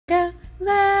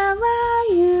where are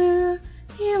you?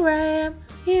 Here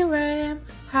I am,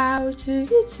 how do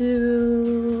you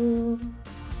do?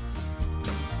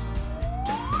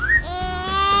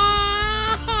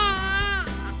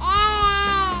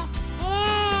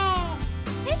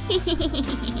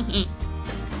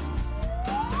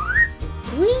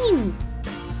 Green.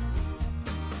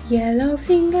 Yellow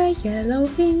finger,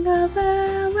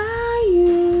 where are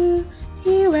you?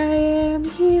 Here I am,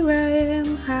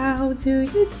 how do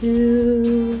you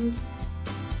do?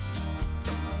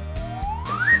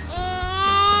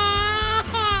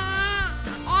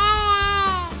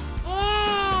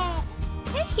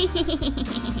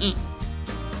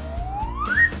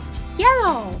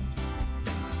 Yellow.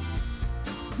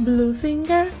 Blue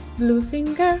finger,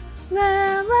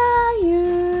 where are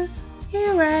you?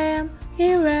 Here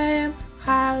I am,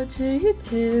 how do you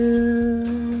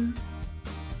do?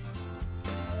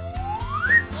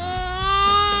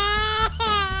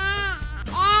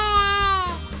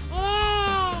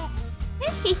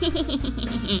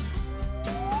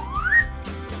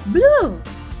 Blue.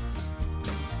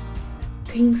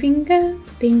 Pink finger,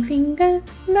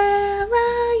 where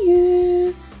are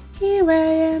you? Here I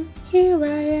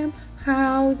am,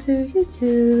 how do you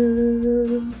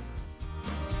do?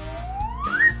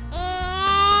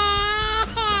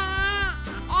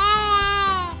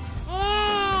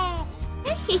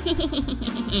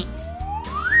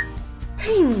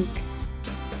 Pink.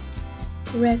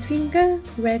 Red finger,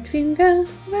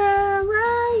 where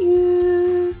are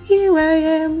you? Here I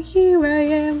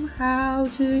am, how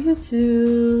do you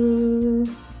do?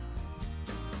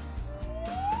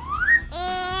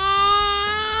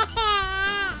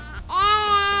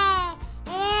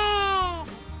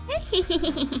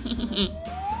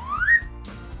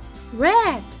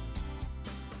 Red.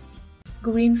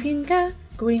 Green finger,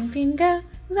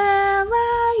 where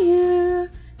are you?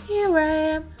 Here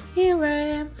I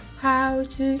am, how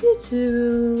do you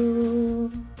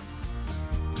do?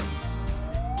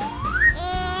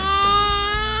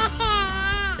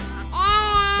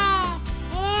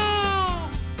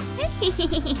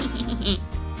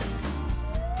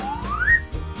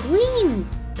 Green.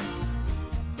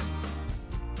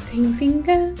 Pink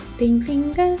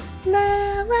finger,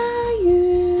 where are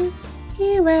you?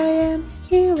 Here I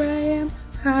am,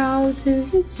 how do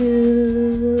you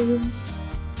do?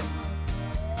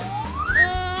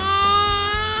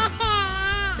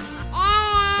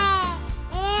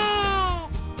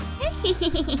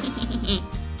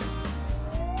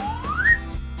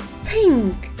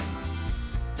 Pink.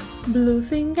 Blue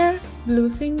finger,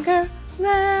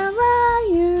 where are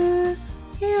you?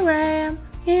 Here I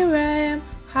am,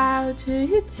 how do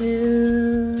you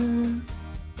do?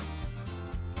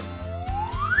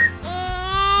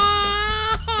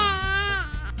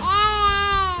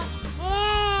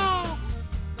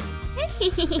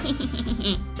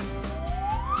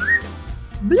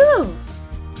 Blue.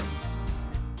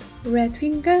 Red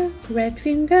finger,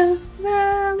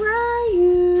 where are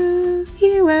you?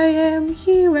 Here I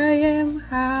am,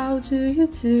 how do you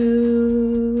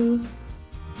do?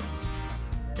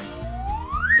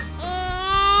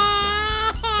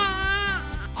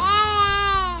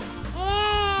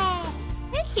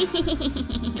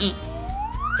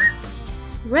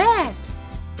 Red.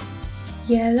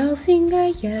 Yellow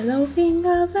finger,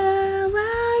 where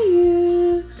are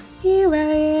you? Here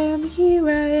I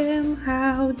am,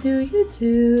 how do you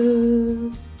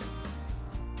do?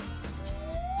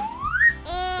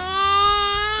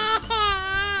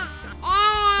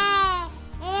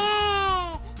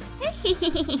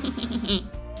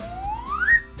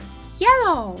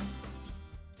 Yellow.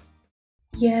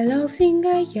 Yellow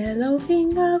finger,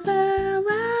 where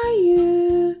are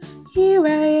you? Here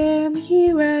I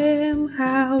am,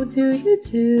 how do you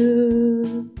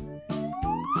do?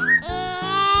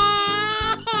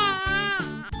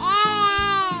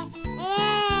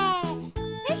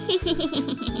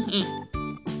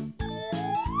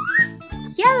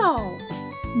 Yellow.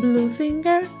 Blue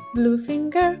finger,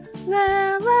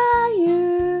 where are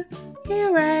you?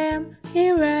 Here I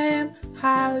am,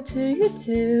 how do you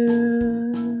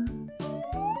do?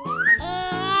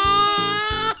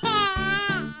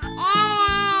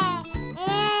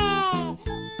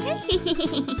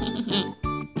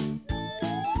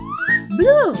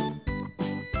 Blue.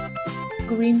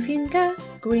 Green finger,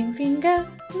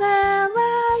 where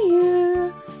are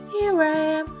you? Here I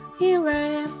am,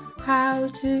 how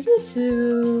do you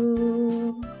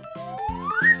do?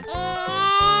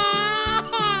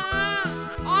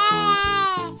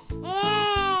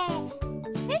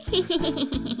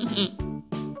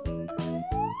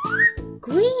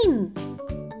 Green.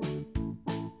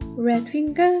 Red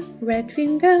finger,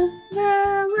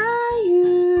 where are you?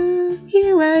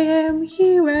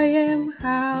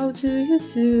 how do you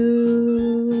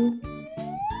do?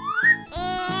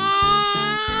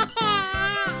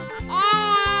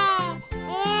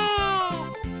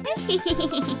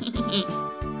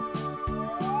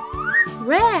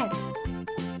 Red.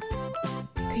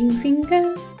 Pink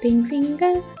finger,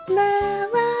 where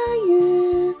are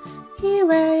you?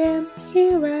 Here I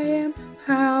am,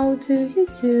 how do you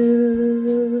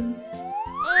do?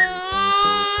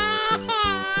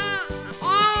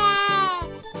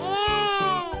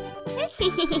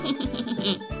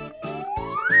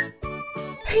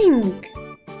 Pink.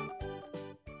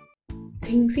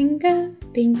 Pink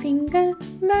finger,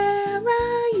 where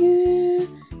are you?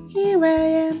 Here I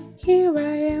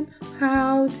am,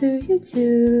 how do you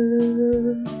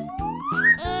do?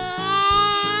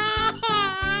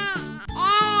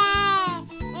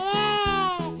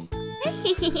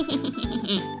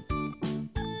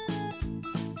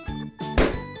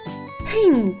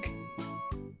 Pink.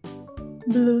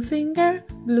 Blue finger,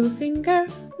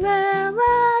 where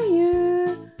are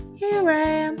you? Here I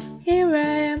am,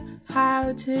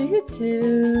 how do you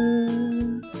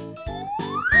do?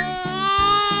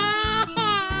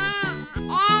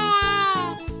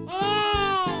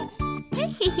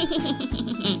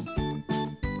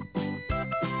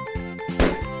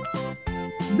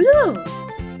 Blue.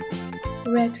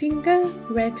 Red finger,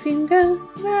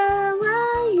 where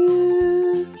are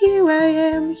you? Here I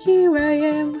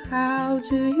am, how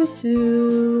do you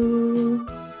do?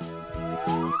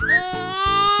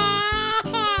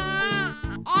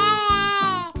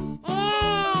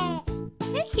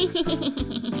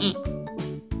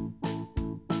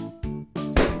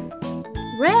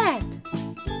 Red.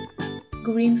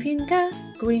 Green finger,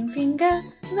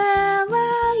 where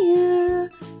are you?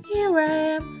 Here I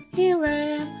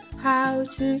am, how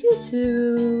do you do?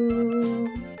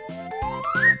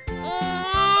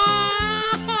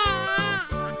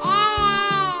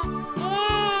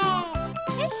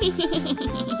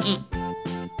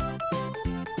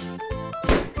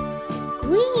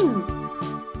 Green.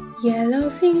 Yellow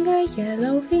finger,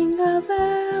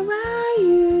 where are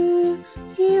you?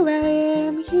 Here I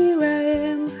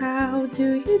am, how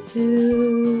do you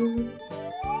do?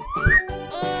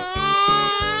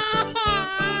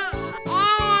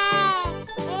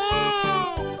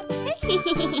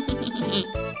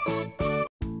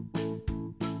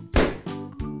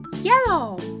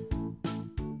 Yellow.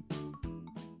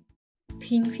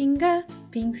 Pink finger,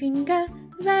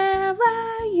 where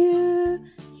are you?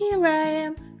 Here I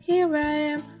am,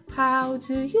 how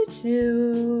do you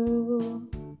do?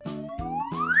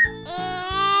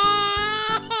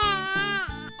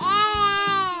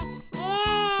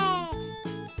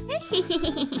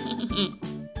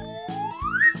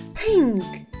 Pink.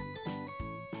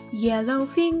 Yellow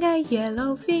finger,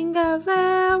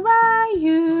 where are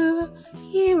you?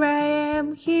 Here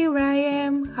I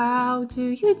am, how do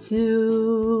you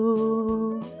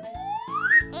do?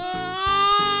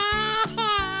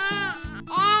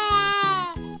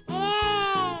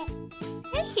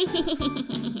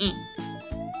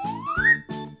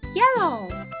 Yellow.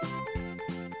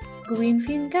 Green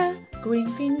finger,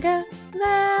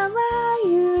 where are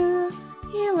you?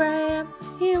 Here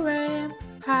I am,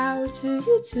 how do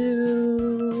you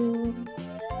do?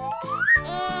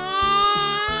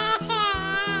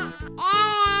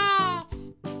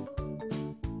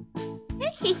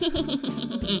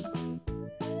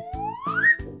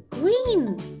 Green.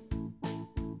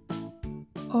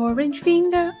 Orange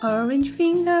finger,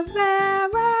 where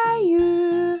are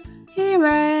you? Here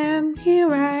I am,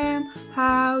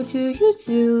 how do you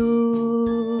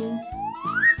do?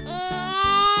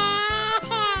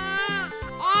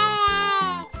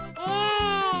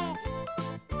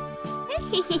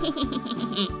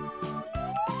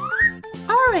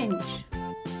 Orange.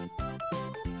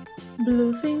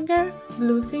 Blue finger,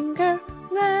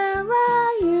 where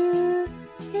are you?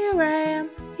 Here I am,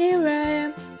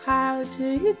 how do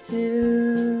you do?